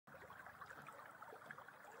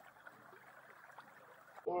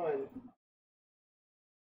One.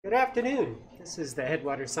 Good afternoon. This is the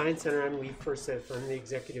Headwaters Science Center. I'm Lee Forsyth. I'm the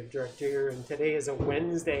executive director here, and today is a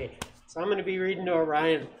Wednesday. So I'm going to be reading to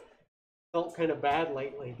Orion. Felt kind of bad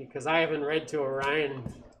lately because I haven't read to Orion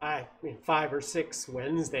 5 or 6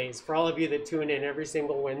 Wednesdays. For all of you that tune in every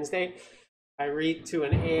single Wednesday, I read to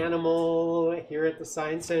an animal here at the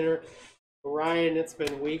Science Center. Orion, it's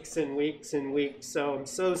been weeks and weeks and weeks, so I'm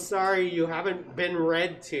so sorry you haven't been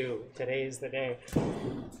read to. Today's the day.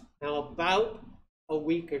 Now, about a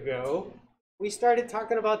week ago, we started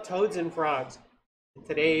talking about toads and frogs.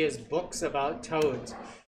 Today is books about toads.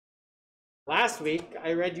 Last week,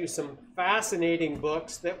 I read you some fascinating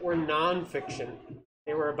books that were nonfiction.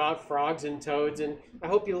 They were about frogs and toads, and I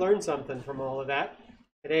hope you learned something from all of that.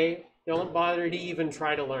 Today, don't bother to even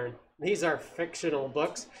try to learn. These are fictional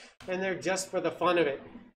books, and they're just for the fun of it.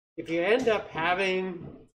 If you end up having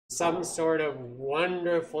some sort of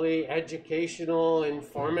wonderfully educational,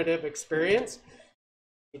 informative experience,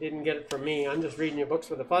 you didn't get it from me. I'm just reading your books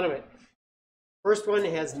for the fun of it. First one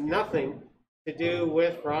has nothing to do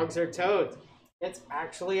with frogs or toads. It's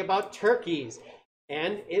actually about turkeys,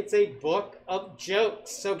 and it's a book of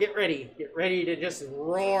jokes. So get ready to just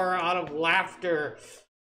roar out of laughter.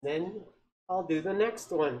 Then I'll do the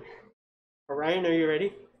next one. Orion, are you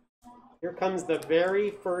ready? Here comes the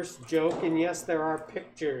very first joke, and yes, there are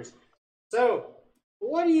pictures. So,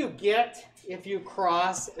 what do you get if you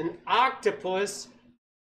cross an octopus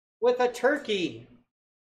with a turkey?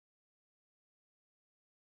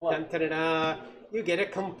 Dun, da, da, da. You get a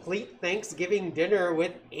complete Thanksgiving dinner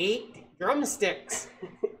with 8 drumsticks.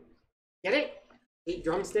 Get it? 8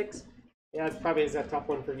 drumsticks? Yeah, it probably is a tough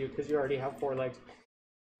one for you because you already have 4 legs.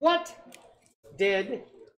 What did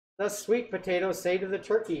the sweet potato say to the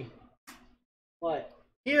turkey? What?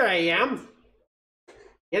 Here I am.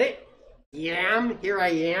 Get it? Yam, here I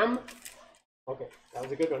am. Okay, that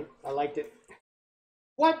was a good one. I liked it.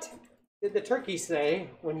 What did the turkey say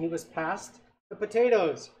when he was passed the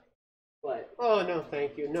potatoes? What? Oh, no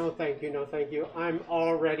thank you, no thank you, no thank you. I'm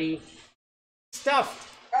already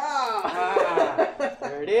stuffed.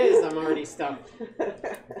 There it is, I'm already stuffed.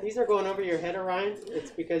 These are going over your head, Orion.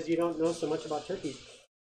 It's because you don't know so much about turkeys.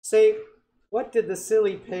 Say, why did the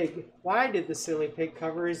silly pig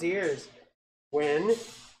cover his ears when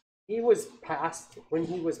he was past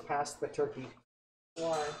the turkey?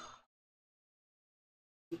 Why?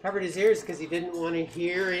 He covered his ears because he didn't want to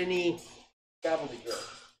hear any Gobbledygook.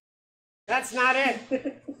 That's not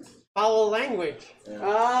it. Foul language. Yeah.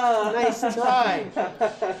 Ah, nice try.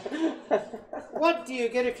 What do you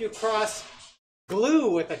get if you cross glue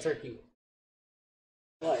with a turkey?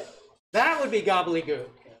 What? That would be gobbledygook.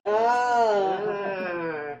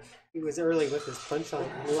 Ah. He was early with his punchline.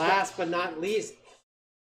 Last but not least,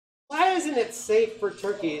 why isn't it safe for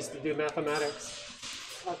turkeys to do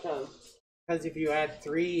mathematics? How come? Because if you add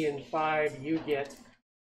 3 and 5, you get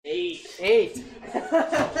 8. 8.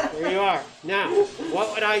 There you are. Now,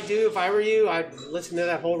 what would I do if I were you? I'd listen to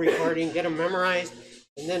that whole recording, get them memorized,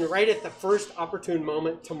 and then right at the first opportune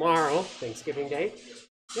moment tomorrow, Thanksgiving Day,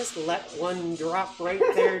 just let one drop right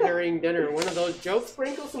there during dinner. One of those jokes.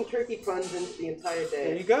 Sprinkle some turkey puns into the entire day.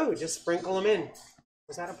 There you go. Just sprinkle them in.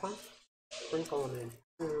 Was that a pun? Sprinkle them in.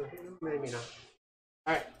 Maybe not.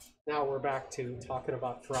 All right. Now we're back to talking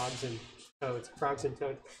about frogs and toads. Frogs and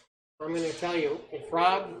toads. I'm going to tell you, a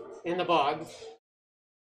frog in the bog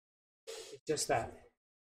is just that.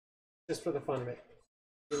 Just for the fun of it.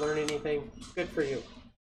 If you learn anything, good for you.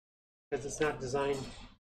 Because it's not designed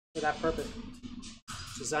for that purpose.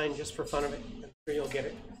 It's designed just for fun of it. I'm sure you'll get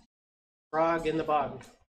it. Frog in the bog.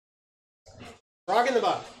 Frog in the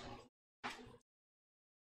bog.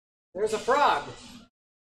 There's a frog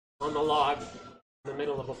on the log in the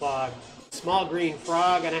middle of a bog. Small green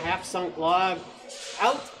frog and a half-sunk log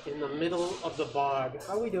out in the middle of the bog.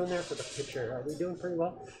 How are we doing there for the picture? Are we doing pretty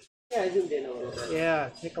well? Yeah, I zoomed in a little bit. Yeah,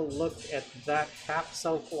 take a look at that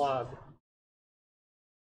half-sunk log.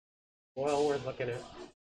 Well worth looking at.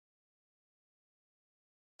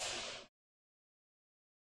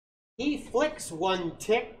 He flicks one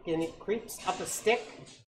tick and it creeps up a stick.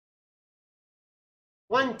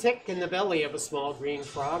 One tick in the belly of a small green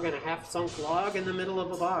frog and a half-sunk log in the middle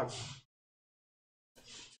of a bog.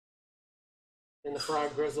 And the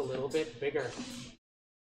frog grows a little bit bigger.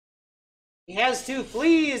 He has 2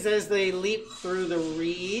 fleas as they leap through the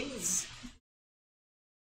reeds.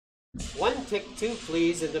 One tick, 2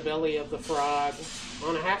 fleas in the belly of the frog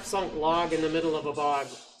on a half-sunk log in the middle of a bog.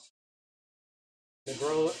 The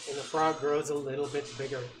frog grows a little bit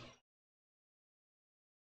bigger.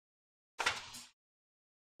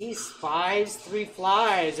 He spies 3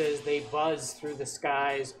 flies as they buzz through the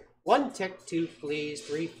skies. 1 tick, 2 fleas,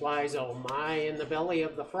 3 flies, oh my, in the belly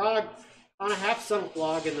of the frog, on a half-sunk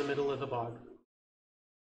log in the middle of the bog.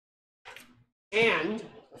 And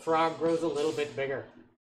the frog grows a little bit bigger.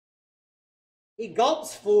 He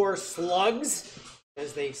gulps 4 slugs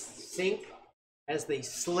as they slink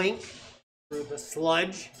through the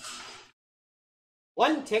sludge.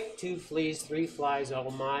 1 tick, 2 fleas, 3 flies, oh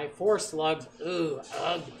my, 4 slugs, ooh,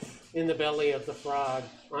 ugh, in the belly of the frog,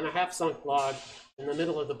 on a half-sunk log in the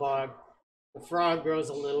middle of the bog. The frog grows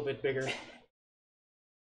a little bit bigger.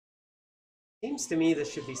 Seems to me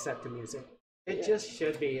this should be set to music. It just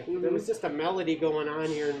should be. If there was just a melody going on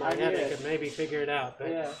here in my head, I could maybe figure it out.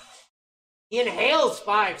 But he inhales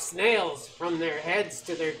 5 snails from their heads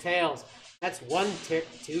to their tails. That's 1 tick,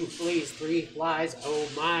 2 fleas, 3 flies, oh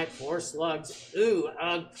my, 4 slugs, ooh,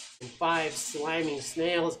 ugh, and 5 slimy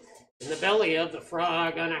snails in the belly of the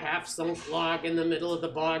frog on a half-sunk log in the middle of the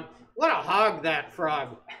bog. What a hog, that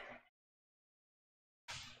frog.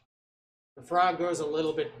 The frog grows a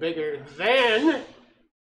little bit bigger. Then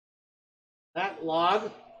that log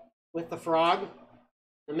with the frog in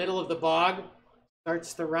the middle of the bog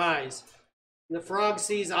starts to rise. And the frog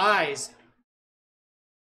sees eyes.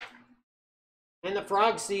 And the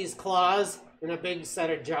frog sees claws and a big set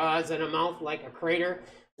of jaws and a mouth like a crater.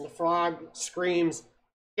 And the frog screams,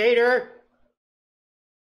 "Gator!"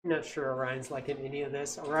 I'm not sure Orion's liking any of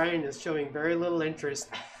this. Orion is showing very little interest.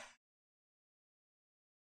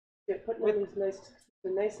 Putting in his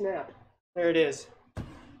nice nap. There it is.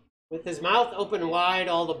 With his mouth open wide,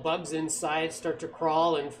 all the bugs inside start to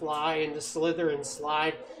crawl and fly and to slither and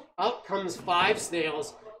slide. Out comes 5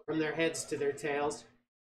 snails from their heads to their tails.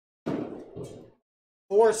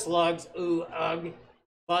 4 slugs, ooh, ugh.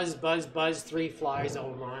 Buzz, buzz, buzz, 3 flies,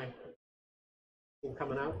 oh my. Him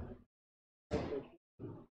coming out.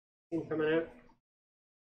 Him coming out.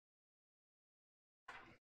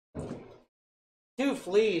 2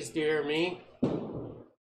 fleas, dear me.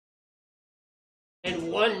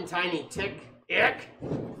 And 1 tiny tick, ick.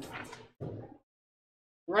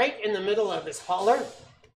 Right in the middle of his holler,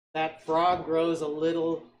 that frog grows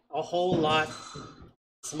a whole lot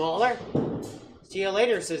smaller. See you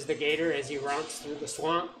later, says the gator as he romps through the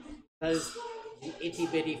swamp, because the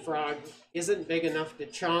itty-bitty frog isn't big enough to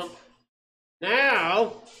chomp.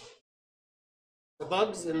 Now, the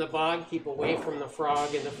bugs in the bog keep away from the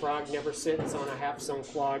frog, and the frog never sits on a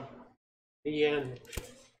half-sunk log. The end.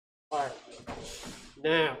 All right.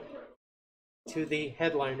 Now, to the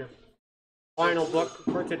headliner. Final book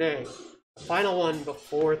for today. The final one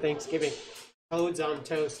before Thanksgiving. Toads on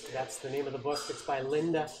Toast. That's the name of the book. It's by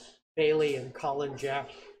Linda Bailey and Colin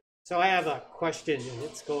Jack. So I have a question, and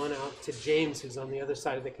it's going out to James, who's on the other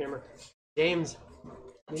side of the camera. James,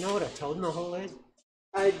 you know what a toad in the hole is?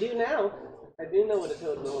 I do now. I do know what a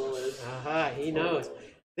toad in the hole is. Aha, he knows.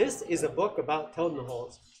 This is a book about toad in the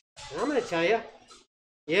holes. And I'm going to tell you,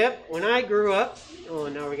 yep, when I grew up, oh,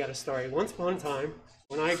 now we got a story. Once upon a time,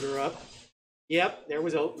 when I grew up, yep, there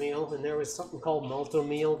was oatmeal, and there was something called malto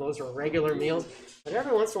meal. Those were regular meals. But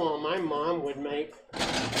every once in a while, my mom would make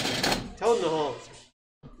toad in the holes.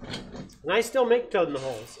 And I still make toad in the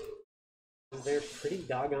holes. They're pretty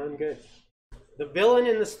doggone good. The villain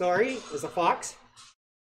in the story is a fox.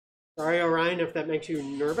 Sorry, Orion, if that makes you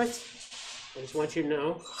nervous. I just want you to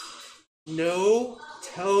know, no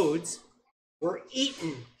toads were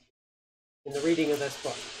eaten in the reading of this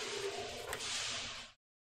book.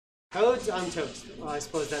 Toads on toast. Well, I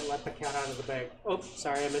suppose that let the cat out of the bag. Oh,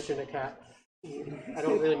 sorry, I mentioned a cat. I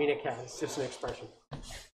don't really mean a cat, it's just an expression.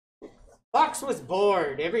 Fox was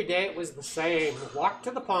bored. Every day it was the same. Walk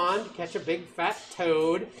to the pond, catch a big fat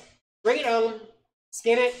toad, bring it home,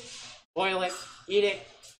 skin it, boil it, eat it.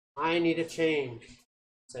 I need a change,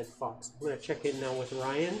 said Fox. I'm going to check in now with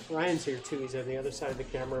Ryan. Ryan's here too. He's on the other side of the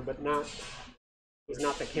camera, but he's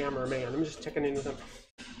not the cameraman. I'm just checking in with him.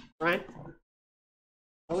 Ryan?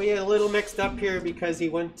 Are we a little mixed up here because he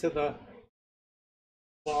went to the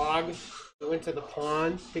bog? He went to the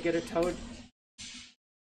pond to get a toad?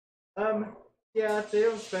 Yeah, they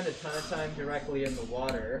don't spend a ton of time directly in the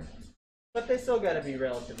water, but they still gotta be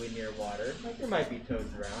relatively near water. Like, there might be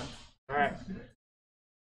toads around. Alright.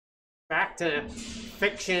 Back to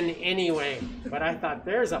fiction anyway. But I thought,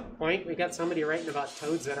 there's a point. We got somebody writing about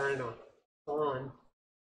toads that are in a pond.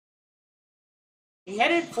 He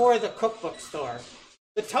headed for the cookbook store.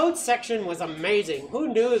 The toad section was amazing. Who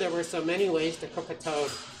knew there were so many ways to cook a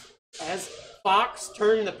toad? As Fox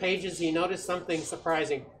turned the pages, he noticed something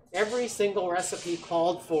surprising. Every single recipe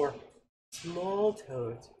called for small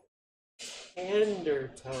toads,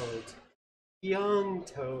 tender toads, young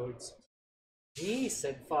toads, Gee,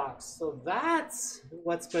 said Fox, so that's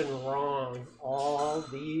what's been wrong all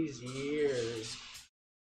these years.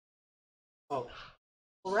 Oh,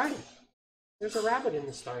 right. There's a rabbit in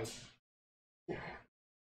the story.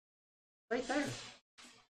 Right there.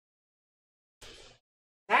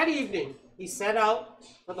 That evening, he set out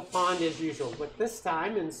for the pond as usual, but this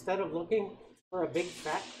time, instead of looking for a big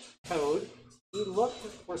fat toad, he looked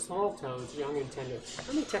for small toads, young and tender.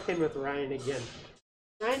 Let me check in with Ryan again.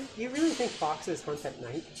 Ryan, do you really think foxes hunt at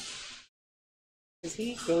night? Because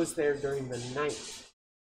he goes there during the night.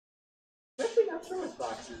 I'm actually not sure with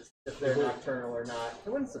foxes, if they're nocturnal or not.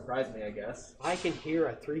 It wouldn't surprise me, I guess. I can hear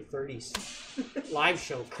a 3:30 live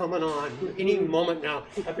show coming on any moment now.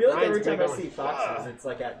 I feel like Ryan's every time I going, see foxes, it's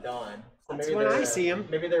like at dawn. So That's maybe when they're I see them.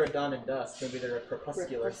 Maybe they're a dawn and dusk. Maybe they're a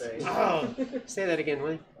crepuscular thing. Oh, say that again,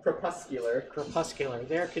 will you? Crepuscular. Crepuscular.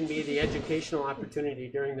 There can be the educational opportunity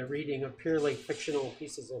during the reading of purely fictional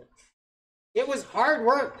pieces of... It was hard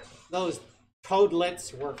work. Those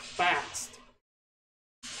toadlets were fast.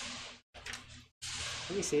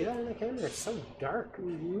 Can you see that in the camera? It's so dark.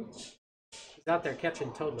 He's out there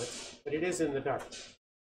catching toadlets, but it is in the dark.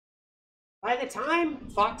 By the time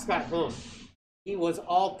Fox got home, he was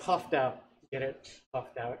all puffed out. Get it?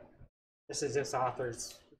 Puffed out. This is this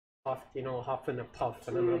author's puff, you know, huff and a puff.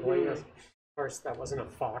 And I'm going to blame this. Of course, that wasn't a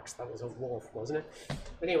fox. That was a wolf, wasn't it?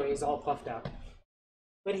 But anyway, he's all puffed out.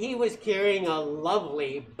 But he was carrying a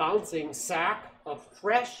lovely, bouncing sack of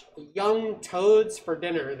fresh, young toads for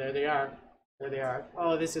dinner. There they are. There they are.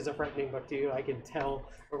 Oh, this is a frightening book to you, I can tell.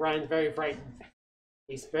 But Ryan's very frightened.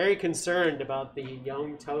 He's very concerned about the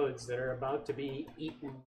young toads that are about to be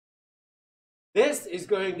eaten. This is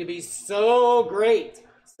going to be so great,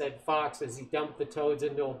 said Fox as he dumped the toads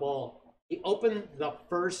into a bowl. He opened the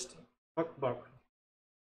first cookbook.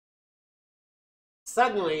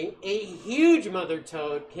 Suddenly, a huge mother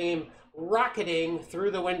toad came rocketing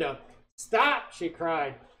through the window. Stop, she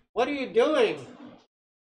cried. What are you doing?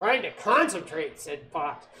 Trying to concentrate, said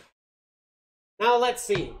Fox. Now let's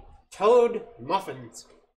see. Toad muffins.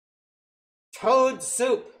 Toad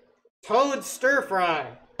soup. Toad stir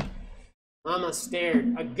fry. Mama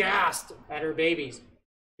stared, aghast at her babies.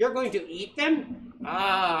 You're going to eat them?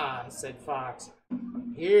 Ah, said Fox.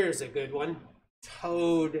 Here's a good one.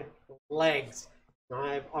 Toad legs. Now,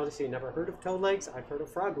 I've honestly never heard of toad legs. I've heard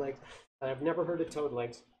of frog legs, but I've never heard of toad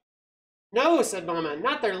legs. No, said Mama,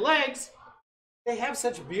 not their legs. They have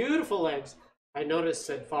such beautiful legs. I noticed,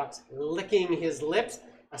 said Fox, licking his lips,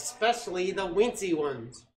 especially the wincy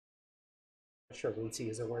ones. I'm sure wincy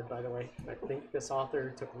is a word, by the way. I think this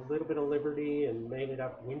author took a little bit of liberty and made it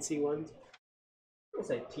up wincy ones. I would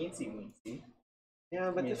say teensy weensy.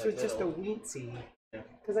 Yeah, but this was just a wincy.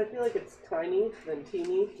 Because I feel like it's tiny, then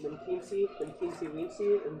teeny, then teensy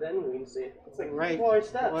weensy, and then weensy. It's like right. 4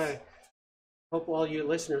 steps. Boy. Hope all you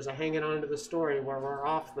listeners are hanging on to the story where we're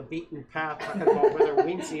off the beaten path talking about whether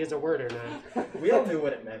weensy is a word or not. We all knew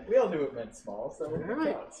what it meant. We all knew it meant small, so it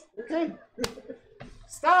Right. counts. Okay.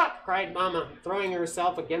 Stop, cried Mama, throwing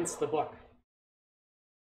herself against the book.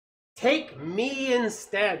 Take me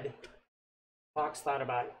instead. Fox thought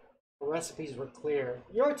about it. The recipes were clear.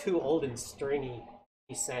 You're too old and stringy,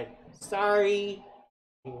 he said. Sorry.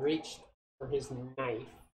 He reached for his knife.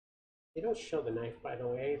 They don't show the knife, by the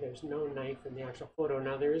way. There's no knife in the actual photo.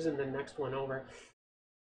 Now there is in the next one over.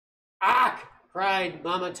 Ack! Cried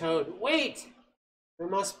Mama Toad. Wait! There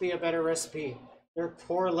must be a better recipe. Their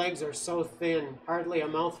poor legs are so thin, hardly a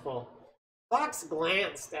mouthful. Fox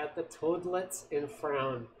glanced at the toadlets and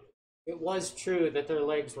frowned. It was true that their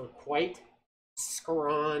legs were quite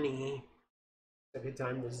scrawny. It's a good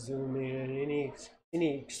time to zoom in.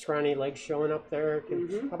 Any scrawny legs showing up there?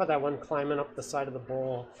 How about that one climbing up the side of the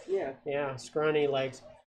bowl? Yeah. Yeah, scrawny legs.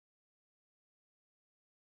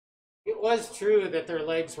 It was true that their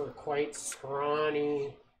legs were quite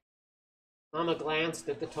scrawny. Mama glanced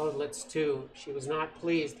at the toadlets too. She was not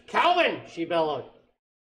pleased. Calvin! She bellowed.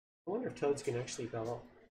 I wonder if toads can actually bellow.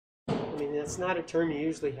 I mean, that's not a term you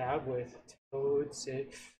usually have with toads.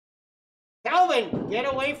 Calvin,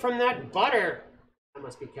 get away from that butter. That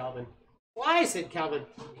must be Calvin. Why, said Calvin.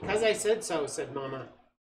 Because I said so, said Mama.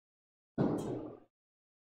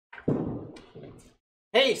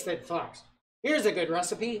 Hey, said Fox. Here's a good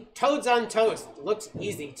recipe. Toads on toast. Looks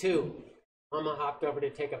easy, too. Mama hopped over to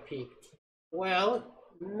take a peek. Well,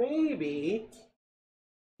 maybe.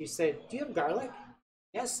 She said, do you have garlic?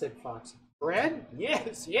 Yes, said Fox. Bread?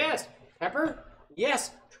 Yes, yes. Pepper?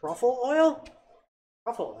 Yes. Truffle oil?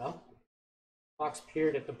 Truffle oil? Fox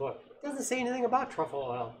peered at the book. It doesn't say anything about truffle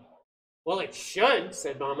oil. Well, it should,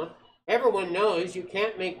 said Mama. Everyone knows you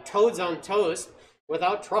can't make toads on toast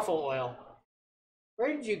without truffle oil.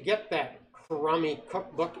 Where did you get that crummy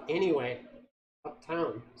cookbook anyway.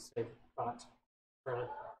 Uptown, said Fox.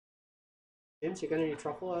 James, you got any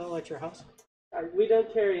truffle oil at your house? We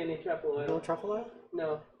don't carry any truffle oil. No truffle oil?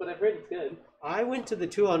 No, but I've heard it's good. I went to the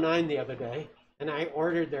 209 the other day, and I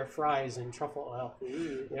ordered their fries in truffle oil.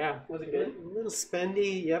 Yeah. Was it good? A little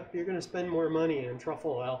spendy. Yep, you're going to spend more money on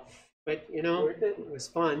truffle oil. But, you know, Worth it? it was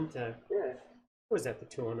fun to... Yeah. I was at the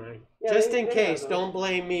 209. Yeah, Just they in have case, those. don't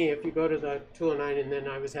blame me if you go to the 209 and then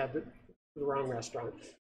I was at the wrong restaurant.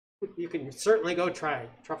 You can certainly go try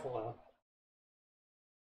truffle oil.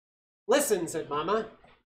 Listen, said Mama,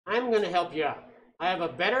 I'm going to help you out. I have a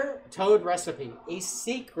better toad recipe, a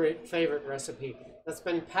secret favorite recipe that's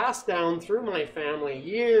been passed down through my family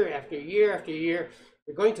year after year after year.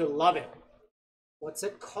 You're going to love it. What's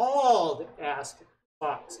it called? Asked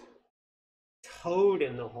Fox. Toad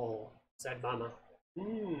in the hole, said Mama.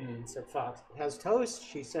 Said Fox. It has toast,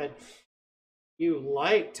 she said. You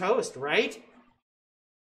like toast, right?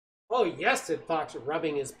 Oh, yes, said Fox,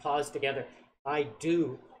 rubbing his paws together. I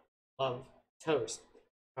do love toast.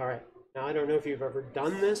 All right. Now, I don't know if you've ever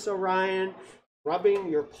done this, Orion, rubbing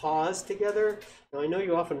your paws together. Now, I know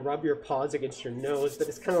you often rub your paws against your nose, but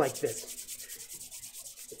it's kind of like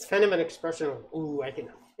this. It's kind of an expression of, ooh, I can,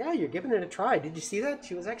 yeah, you're giving it a try. Did you see that?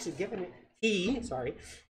 She was actually giving it,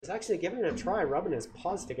 was actually giving it a try, rubbing his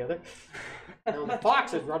paws together. Now, the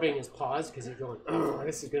fox is rubbing his paws because he's going, oh,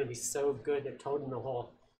 this is going to be so good, a toad in the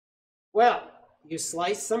hole. Well, you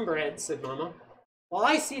slice some bread, said Mama. Well,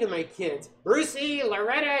 I see to my kids, Brucey,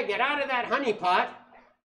 Loretta, get out of that honey pot.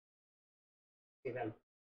 See them.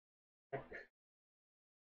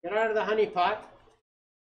 Get out of the honey pot.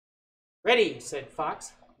 Ready, said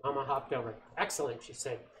Fox. Mama hopped over. Excellent, she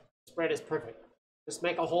said. This bread is perfect. Just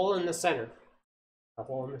make a hole in the center. A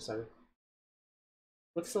hole in the center.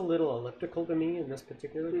 Looks a little elliptical to me in this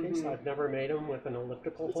particular case. I've never made them with an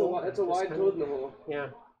elliptical hole. It's a wide toad in the hole. Yeah.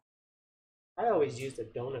 I always used a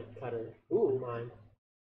donut cutter in mine.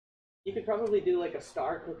 You could probably do like a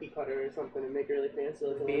star cookie cutter or something and make it really fancy.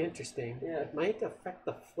 It would be interesting. Yeah. It might affect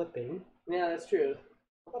the flipping. Yeah, that's true.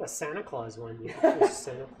 How about a Santa Claus one? You could do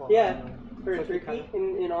Santa Claus. Yeah, for a cookie turkey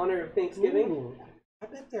cutter. in honor of Thanksgiving. Ooh, I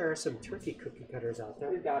bet there are some turkey cookie cutters out there.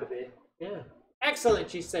 There's gotta be. Yeah. Excellent,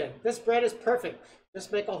 she said. This bread is perfect.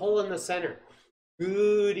 Just make a hole in the center.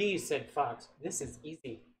 Goody, said Fox. This is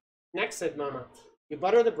easy. Next, said Mama, you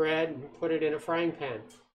butter the bread and put it in a frying pan.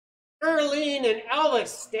 Earlene and Elvis,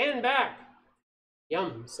 stand back.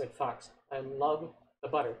 Yum, said Fox. I love the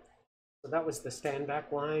butter. So that was the stand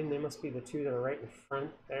back line. They must be the two that are right in front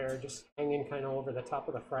there, just hanging kind of over the top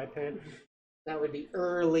of the fry pan. That would be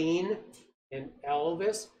Earlene and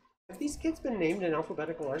Elvis. Have these kids been named in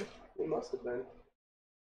alphabetical order? They must have been.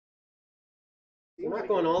 They're not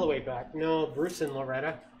going all the way back. No, Bruce and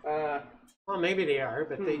Loretta. Well, maybe they are,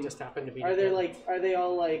 but they just happen to be. Are they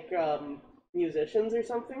all like musicians or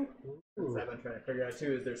something? That's what I've been trying to figure out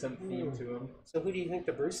too. Is there some theme to them? So who do you think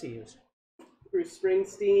the Brucey is? Bruce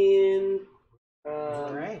Springsteen.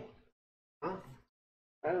 All right. Huh?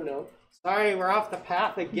 I don't know. Sorry, we're off the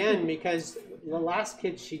path again because the last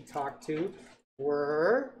kids she talked to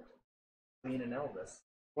were. Queen and Elvis.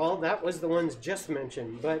 Well, that was the ones just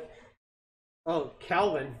mentioned, but oh,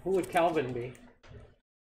 Calvin. Who would Calvin be?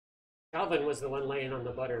 Calvin was the one laying on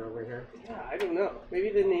the butter over here. Yeah, I don't know. Maybe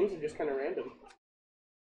the names are just kind of random.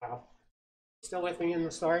 Wow. Still with me in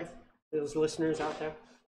the story? Those listeners out there?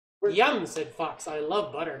 Yum, said Fox. I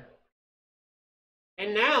love butter.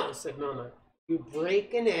 And now, said Mama, you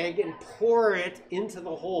break an egg and pour it into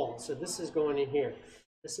the hole. So this is going in here.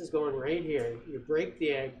 This is going right here. You break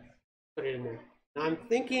the egg, put it in there. Now I'm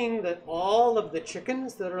thinking that all of the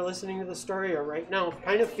chickens that are listening to the story are right now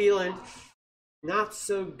kind of feeling not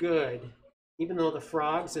so good, even though the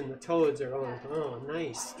frogs and the toads are going, oh,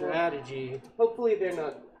 nice strategy. Hopefully they're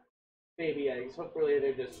not baby eggs. Hopefully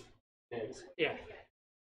they're just eggs. Yeah.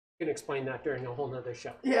 You can explain that during a whole nother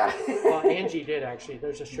show. Yeah. Well, Angie did actually.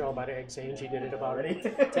 There's a show about eggs. Angie did it about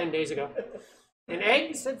 10 days ago. An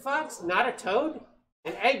egg, said Fox, not a toad?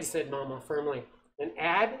 An egg, said Mama firmly. And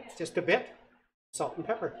add just a bit, salt and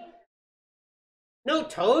pepper. No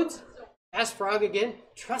toads? Asked Frog again.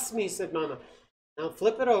 Trust me, said Mama. Now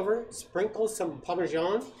flip it over, sprinkle some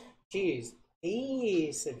Parmesan cheese.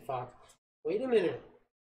 Hey, said Fox. Wait a minute.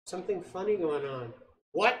 Something funny going on.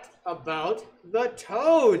 What about the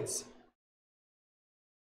toads?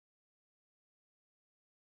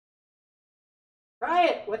 Try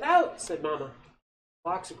it without, said Mama.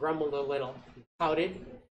 Fox grumbled a little. He pouted.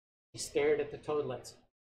 He stared at the toadlets.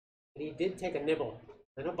 And he did take a nibble,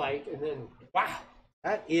 then a bite, and then, wow,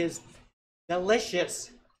 that is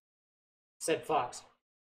delicious, said Fox.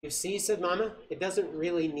 You see, said Mama, it doesn't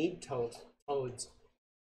really need toads. toads.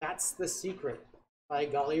 That's the secret. By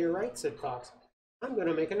golly, you're right, said Fox. I'm going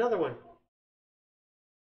to make another one.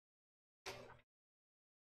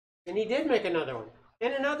 And he did make another one,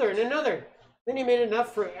 and another, and another. Then he made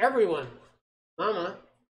enough for everyone. Mama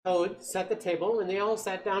Toad set the table, and they all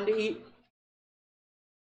sat down to eat.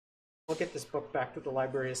 I'll get this book back to the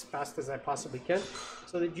library as fast as I possibly can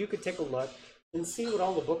so that you could take a look and see what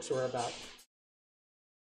all the books were about.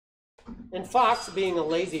 And Fox, being a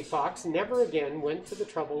lazy fox, never again went to the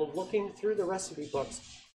trouble of looking through the recipe books.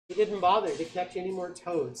 He didn't bother to catch any more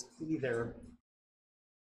toads either.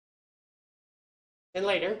 And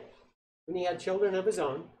later, when he had children of his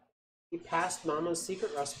own, he passed Mama's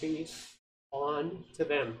secret recipe on to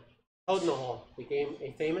them. Toad in the hole became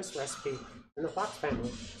a famous recipe in the fox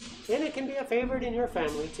family. And it can be a favorite in your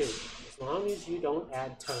family too, as long as you don't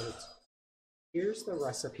add toads. Here's the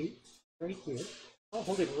recipe right here. I'll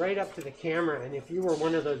hold it right up to the camera, and if you were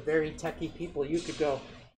one of those very techie people, you could go,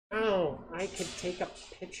 oh, I could take a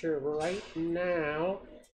picture right now,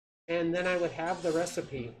 and then I would have the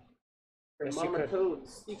recipe. Mama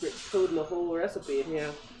Toad's secret toad in the hole recipe. Yeah.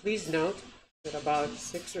 Please note that about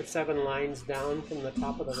 6 or 7 lines down from the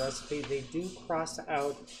top of the recipe, they do cross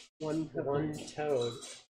out one toad.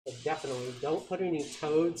 But definitely don't put any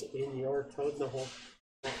toads in your toad in the hole.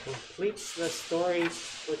 That completes the story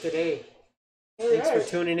for today. Thanks for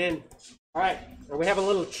tuning in. All right, now we have a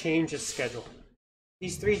little change of schedule.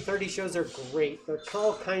 These 3:30 shows are great. They're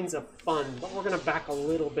all kinds of fun, but we're going to back a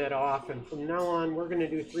little bit off. And from now on, we're going to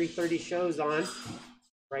do 3:30 shows on,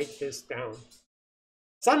 write this down,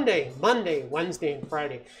 Sunday, Monday, Wednesday, and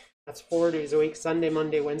Friday. That's 4 days a week, Sunday,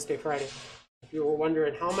 Monday, Wednesday, Friday. If you were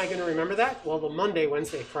wondering, how am I going to remember that? Well, the Monday,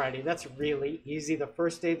 Wednesday, Friday, that's really easy. The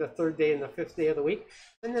first day, the third day, and the 5th day of the week.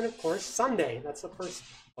 And then, of course, Sunday. That's the first,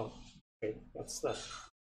 oh, okay, that's the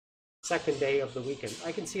second day of the weekend.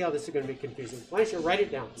 I can see how this is going to be confusing. Why don't you write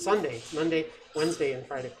it down? Sunday, Monday, Wednesday, and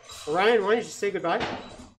Friday. Orion, why don't you say goodbye?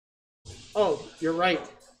 Oh, you're right.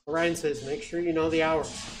 Orion says, make sure you know the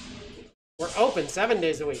hours. We're open 7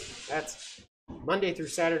 days a week. That's Monday through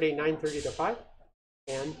Saturday, 9:30 to 5.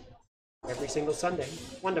 And every single Sunday,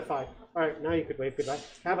 1 to 5. All right, now you could wave goodbye.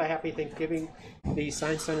 Have a happy Thanksgiving. The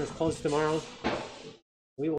Science Center is closed tomorrow.